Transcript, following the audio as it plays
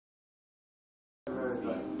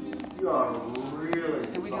You are really.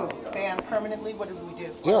 Did we do a fan permanently? What did we do?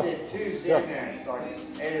 I did 2 Xanax, like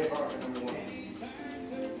 8 o'clock in the morning.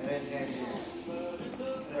 And they came here.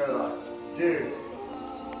 They're like, dude.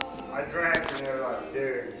 I drank and they were like,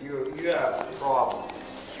 dude, you have problems.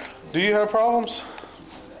 Do you have problems?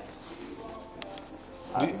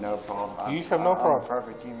 I have no problem. You have no problem. I'm a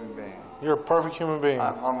perfect human being. You're a perfect human being.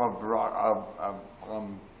 I'm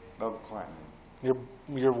Bill Clinton.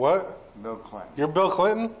 You're what? Bill Clinton. You're Bill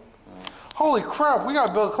Clinton? Holy crap, we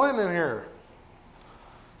got Bill Clinton in here.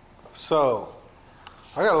 So,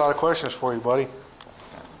 I got a lot of questions for you, buddy.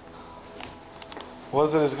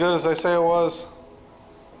 Was it as good as they say it was?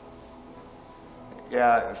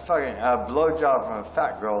 Yeah, fucking a blowjob from a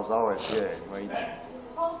fat girl is always good. Wait.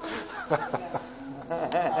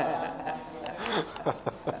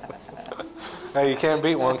 Hey, you can't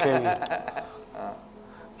beat one, can you?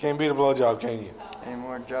 Can't beat a blowjob, can you? Any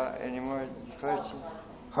more questions?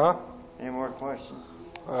 Huh? Any more questions?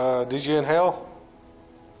 Did you inhale?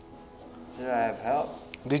 Did I have help?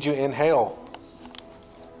 Did you inhale?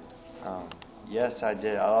 Yes, I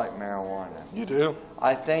did. I like marijuana. You do?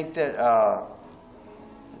 I think that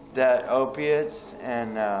that opiates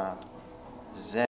and Zen